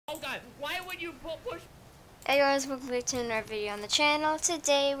God, why would you push? Hey guys, welcome back to another video on the channel.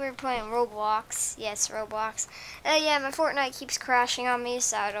 Today we're playing Roblox. Yes, Roblox. Yeah, my Fortnite keeps crashing on me,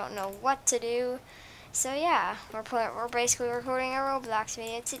 so I don't know what to do. So yeah, we're basically recording a Roblox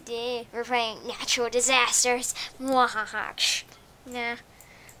video today. We're playing natural disasters. Mwahaha. Yeah.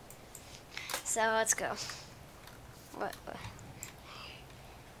 So let's go. What?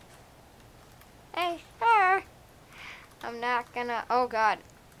 Hey, her. I'm not gonna. Oh God.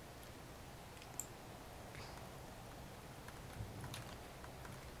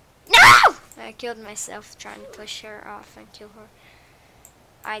 No! I killed myself trying to push her off and kill her.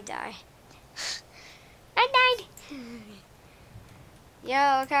 I die. I died.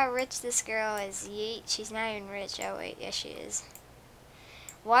 Yo, look how rich this girl is. Yeet, she's not even rich. Oh wait, yes she is.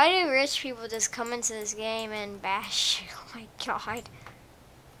 Why do rich people just come into this game and bash? Oh my God.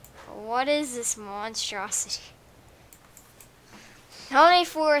 What is this monstrosity? Only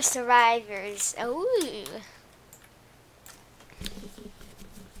 4 survivors. Ooh.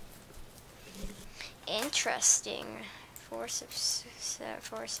 Interesting. Four survivors.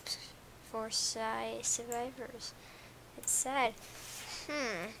 It's sad.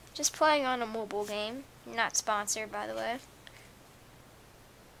 Just playing on a mobile game. Not sponsored, by the way.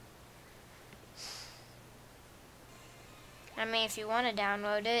 I mean, if you want to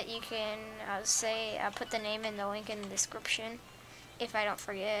download it, you can. I'll put the name and the link in the description, if I don't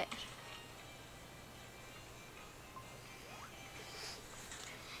forget.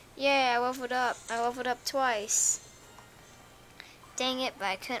 Yeah, I leveled up. I leveled up twice. Dang it, but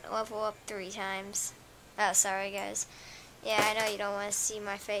I couldn't level up 3 times. Oh, sorry guys. Yeah, I know you don't want to see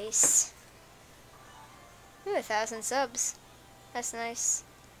my face. Ooh, 1,000 subs. That's nice.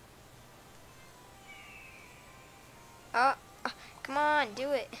 Oh, come on,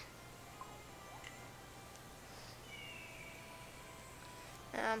 do it.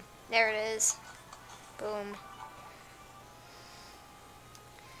 There it is. Boom.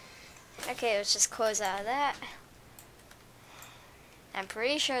 Okay, let's just close out of that. I'm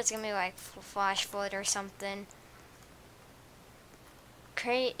pretty sure it's gonna be like Flash Flood or something.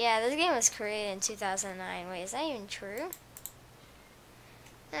 Yeah, this game was created in 2009. Wait, is that even true?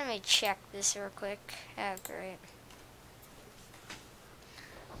 Let me check this real quick. Oh, great.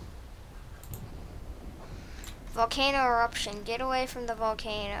 Volcano eruption. Get away from the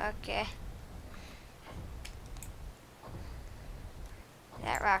volcano. Okay.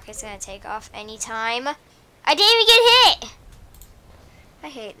 That rocket's gonna take off anytime. I didn't even get hit! I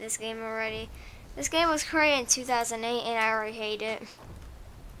hate this game already. This game was created in 2008 and I already hate it.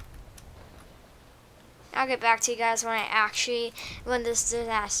 I'll get back to you guys when this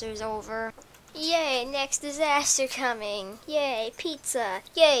disaster is over. Yay, next disaster coming. Yay, pizza.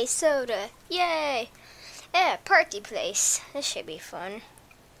 Yay, soda. Yay. Yeah, party place. This should be fun.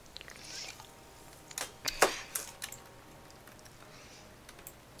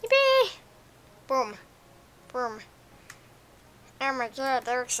 Yippee! Boom. Boom. Oh my God,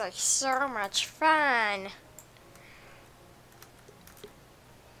 that looks like so much fun.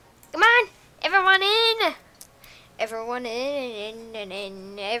 Come on, everyone in. Everyone in,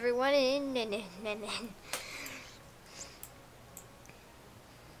 in, everyone in, in.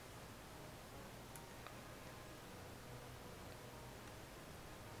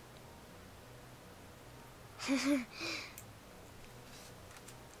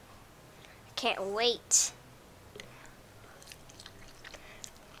 Can't wait.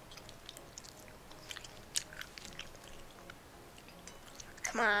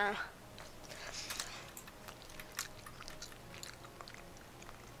 Come on.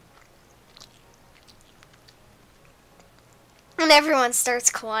 And everyone starts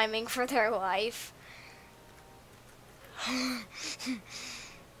climbing for their life.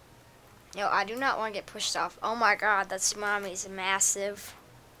 No, I do not want to get pushed off. Oh my God, that tsunami is massive.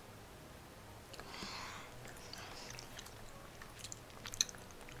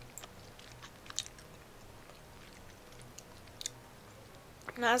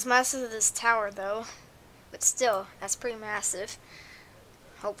 Not as massive as this tower, though. But still, that's pretty massive.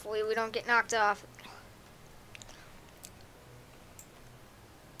 Hopefully we don't get knocked off.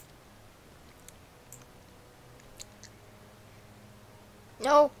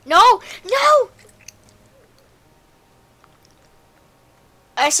 No, no, no!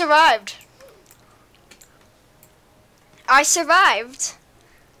 I survived. I survived.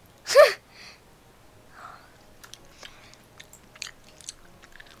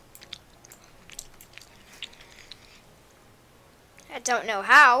 I don't know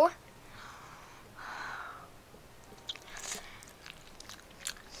how.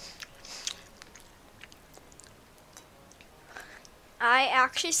 I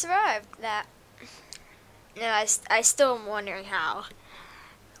actually survived that. No, I still am wondering how.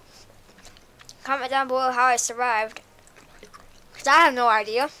 Comment down below how I survived. Because I have no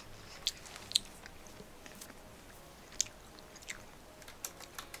idea.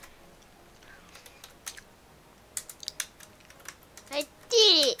 I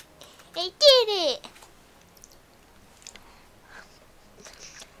did it! I did it!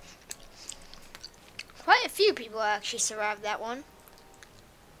 Quite a few people actually survived that one.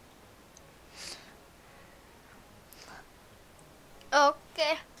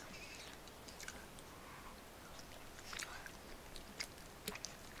 Okay.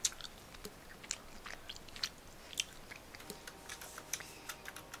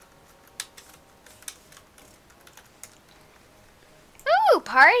 Ooh,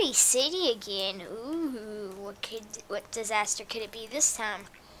 Party City again. Ooh, what disaster could it be this time?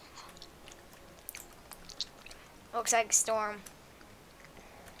 Looks like a storm.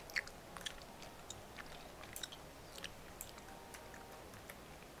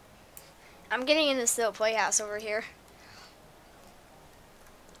 I'm getting in this little playhouse over here.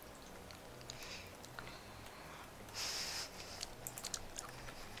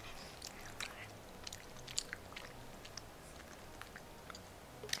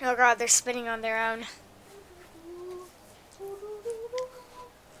 Oh god, they're spinning on their own.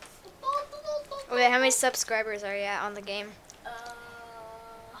 Wait, how many subscribers are you at on the game?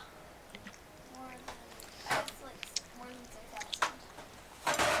 More than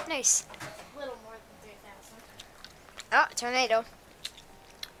 3,000. Nice. A little more than 3,000. Oh, tornado.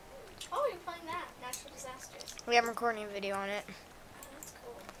 Oh, you're playing that. Natural disasters. We have a recording a video on it. Oh, that's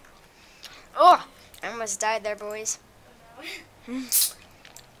cool. Oh, I almost died there, boys. Oh, no.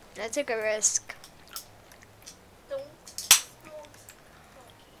 I took a risk. Don't.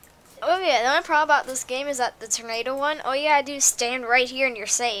 Oh yeah, the only problem about this game is that the tornado one, all you gotta do is stand right here and you're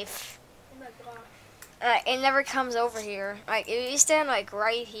safe. Oh my gosh. It never comes over here. Like, if you stand like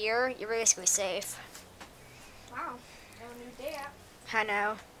right here, you're basically safe. Wow. No new day app. I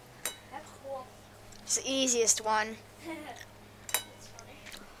know. That's cool. It's the easiest one. That's funny.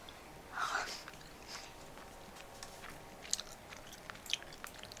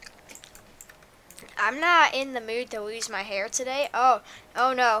 I'm not in the mood to lose my hair today. Oh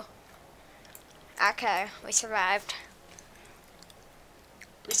no. Okay, we survived.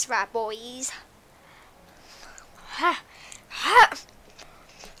 We survived, boys. Ha, ha.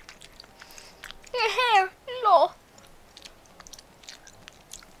 Your hair, lol.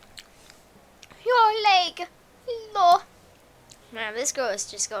 Your leg, lol. Man, this girl is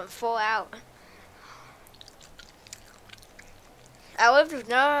just going full out. I lived with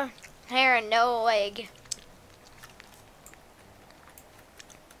no hair and no leg.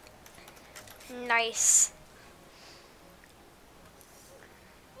 Nice.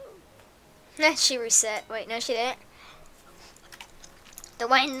 She reset. Wait, no, she didn't. The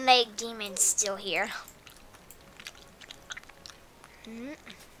one-leg demon's still here.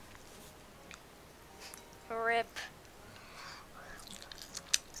 Rip.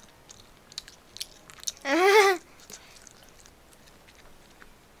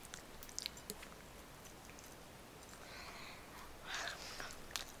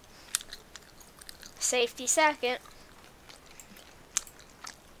 Safety second.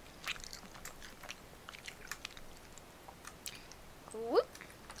 Whoop.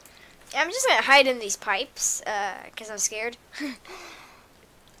 I'm just gonna hide in these pipes, cause I'm scared.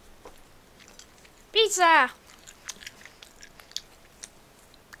 Pizza!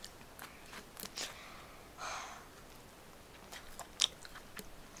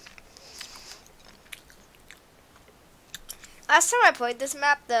 Last time I played this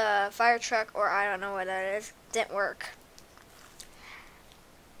map, the fire truck, or I don't know what that is, didn't work.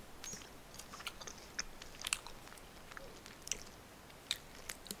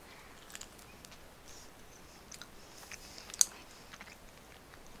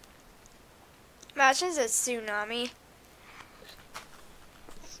 Imagine it's a tsunami.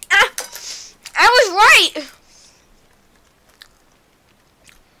 Ah! I was right!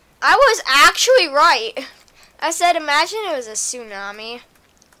 I was actually right. I said, imagine it was a tsunami.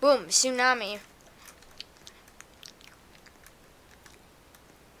 Boom, tsunami.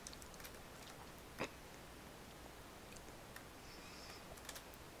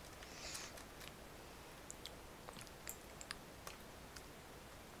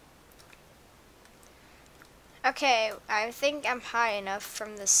 Okay, I think I'm high enough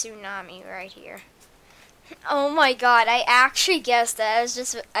from the tsunami right here. Oh my god, I actually guessed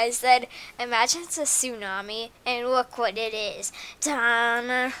that. I said, imagine it's a tsunami, and look what it is.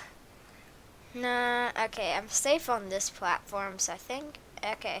 Dun. Nah, okay, I'm safe on this platform, so I think,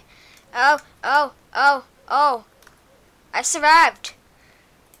 okay. Oh, oh, oh, oh. I survived.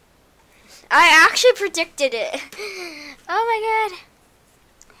 I actually predicted it. Oh my god.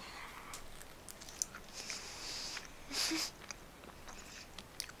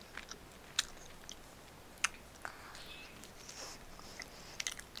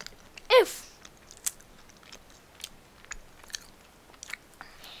 Oof.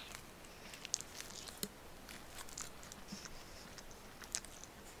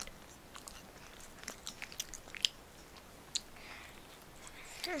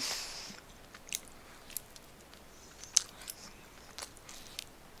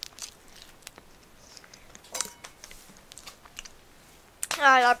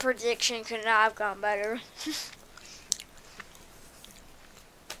 Oh, that prediction could not have gone better.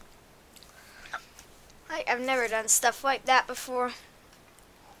 I've never done stuff like that before.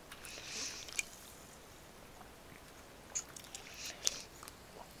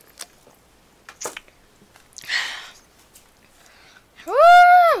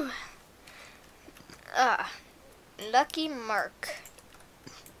 Woo! Lucky Mark.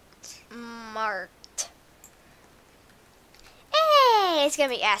 Marked. Hey, it's gonna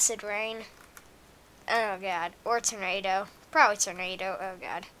be acid rain. Oh god, or tornado. Probably tornado. Oh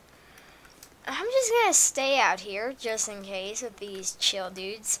god. I'm just gonna stay out here just in case with these chill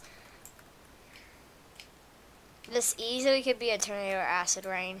dudes. This easily could be a tornado or acid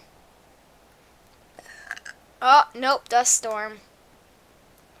rain. Oh, nope, dust storm.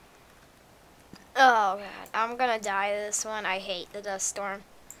 Oh god, I'm gonna die this one. I hate the dust storm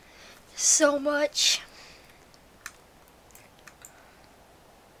so much.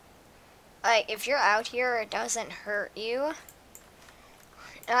 Like, if you're out here, it doesn't hurt you.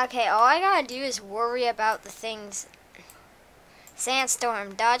 Okay, all I gotta do is worry about the things.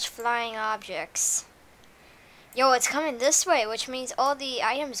 Sandstorm, dodge flying objects. Yo, it's coming this way, which means all the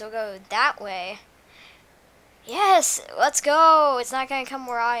items will go that way. Yes, let's go. It's not gonna come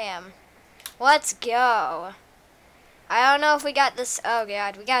where I am. Let's go. I don't know if we got this. Oh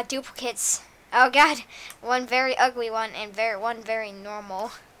god, we got duplicates. Oh god, one very ugly one and one very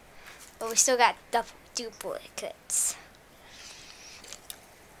normal. But we still got duplicates.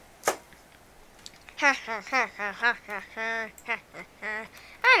 I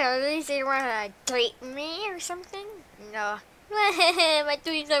don't know, they say you wanna date me or something? No. My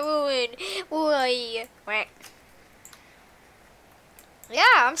tweets are ruined. Why? Yeah,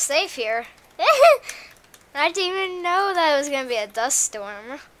 I'm safe here. I didn't even know that it was gonna be a dust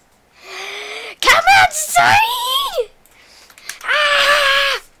storm. Come outside!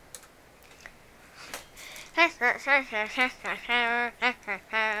 Ah!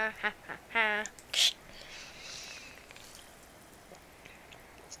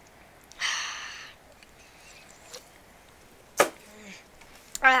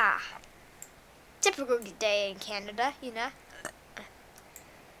 Ah. Typical day in Canada, you know.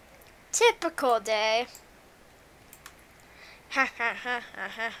 Typical day.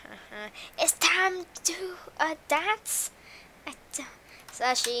 It's time to dance.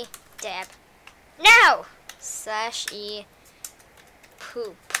 Slash E dab. No! Slash E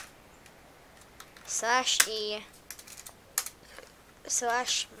poop. Slash E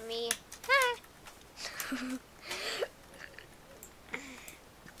slash me.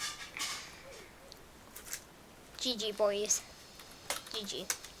 GG boys. GG.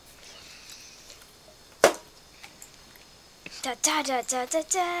 Da da da da da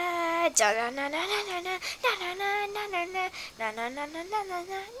da da na na na na na na na na na na na na na na na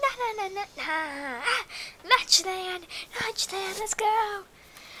na na na. Matchland, Matchland, let's go.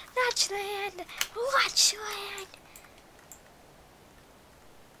 Matchland, Matchland.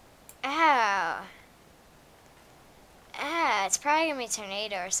 Ow. Ah, it's probably gonna be a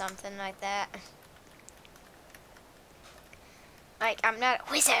tornado or something like that. Like, I'm not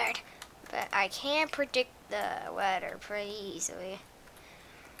a wizard, but I can predict the weather pretty easily.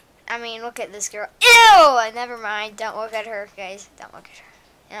 I mean, look at this girl. Ew! Never mind. Don't look at her, guys. Don't look at her.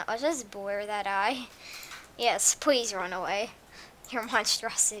 Yeah, I'll just blur that eye. Yes, please run away. Your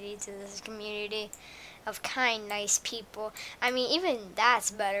monstrosity to this community of kind, nice people. I mean, even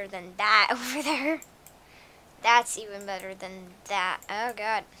that's better than that over there. That's even better than that. Oh,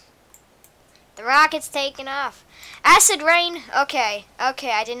 God. The rocket's taking off. Acid rain? Okay.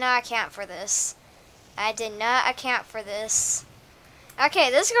 Okay, I did not account for this. I did not account for this. Okay,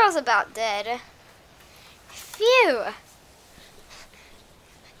 this girl's about dead. Phew.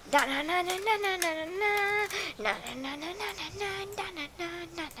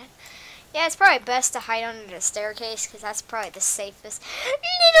 Yeah, it's probably best to hide under the staircase because that's probably the safest.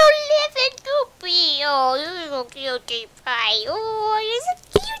 Little living goop. puppy. Oh, you're so cutie pie. Oh, you're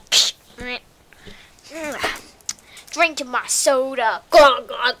so cute. Drink my soda. Glug,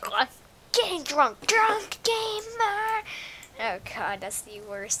 glug, glug. Getting drunk. Drunk gamer. Oh god, that's the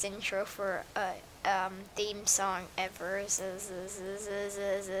worst intro for a theme song ever.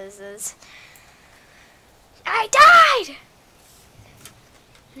 I died!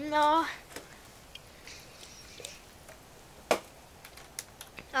 No.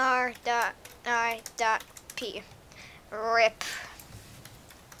 R.I.P. RIP.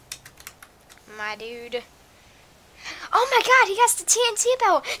 My dude. Oh my god, he has the TNT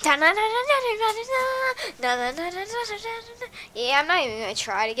belt! Yeah, I'm not even gonna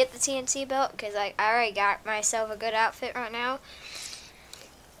try to get the TNT belt because I already got myself a good outfit right now.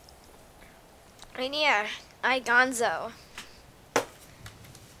 And yeah, I gonzo.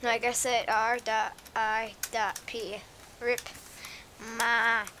 Like I said, R.I.P. RIP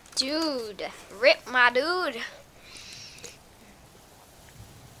my dude. RIP my dude.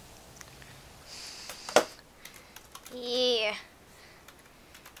 Yeah.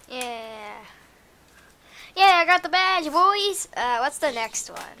 Yeah. Yeah, I got the badge, boys. What's the next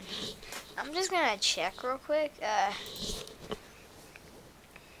one? I'm just gonna check real quick.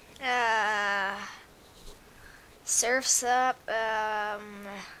 Surf's up.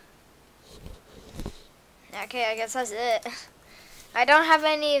 Okay, I guess that's it. I don't have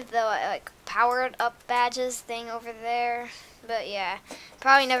any of the like powered up badges thing over there, but yeah,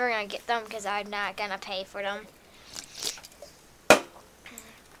 probably never gonna get them because I'm not gonna pay for them.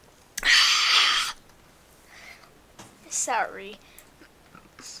 Sorry.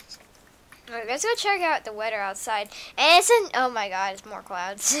 Alright, let's go check out the weather outside. And it's in, oh my god, it's more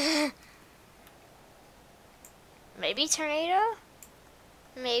clouds. Maybe tornado?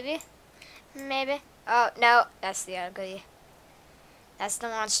 Maybe. Maybe. Oh, no, that's the ugly. That's the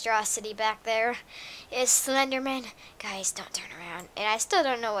monstrosity back there. It's Slenderman. Guys, don't turn around. And I still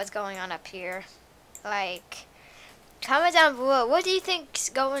don't know what's going on up here. Like, comment down below. What do you think's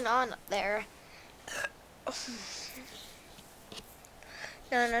going on up there?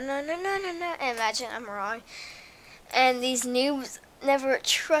 No. Imagine I'm wrong. And these noobs never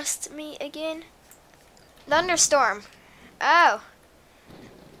trust me again. Thunderstorm. Oh.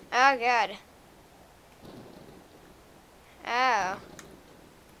 Oh, God. Oh.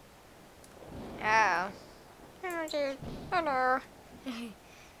 Oh. Oh, dude. Oh, no.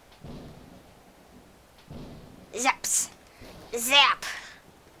 Zaps. Zap.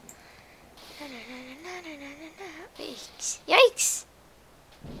 Yikes. Yikes.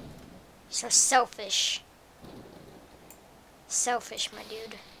 So selfish. Selfish, my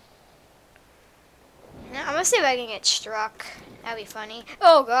dude. Now, I'm gonna see if I can get struck. That'd be funny.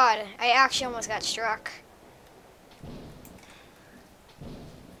 Oh god, I actually almost got struck.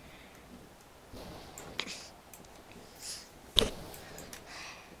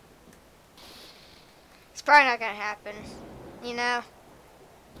 It's probably not gonna happen, you know?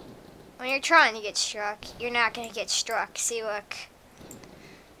 When you're trying to get struck, you're not gonna get struck. See, look.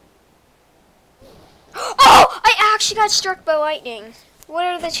 Oh! I actually got struck by lightning. What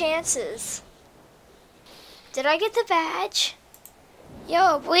are the chances? Did I get the badge?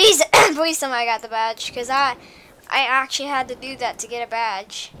 Yo, please, please somebody got the badge, because I actually had to do that to get a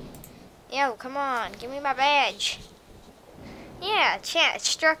badge. Yo, come on, give me my badge. Yeah,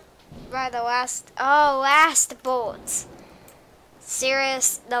 struck by the last bolt.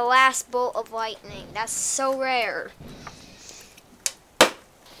 Serious, the last bolt of lightning. That's so rare.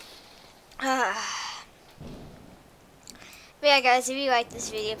 But yeah, guys, if you like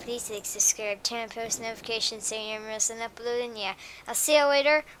this video, please like, subscribe, turn on post notifications so you never miss an upload. And yeah, I'll see you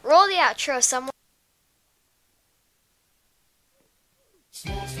later. Roll the outro, someone.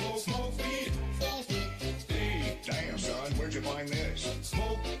 Smoke, smoke, smoke weed. Hey, damn, son, where'd you find this?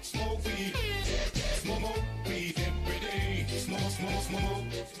 Smoke, smoke weed. Smoke weed every day. Smoke, smoke, smoke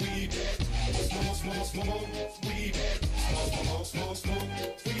weed. Smoke, smoke, smoke weed. Smoke, smoke,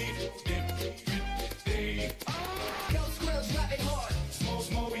 smoke weed every day.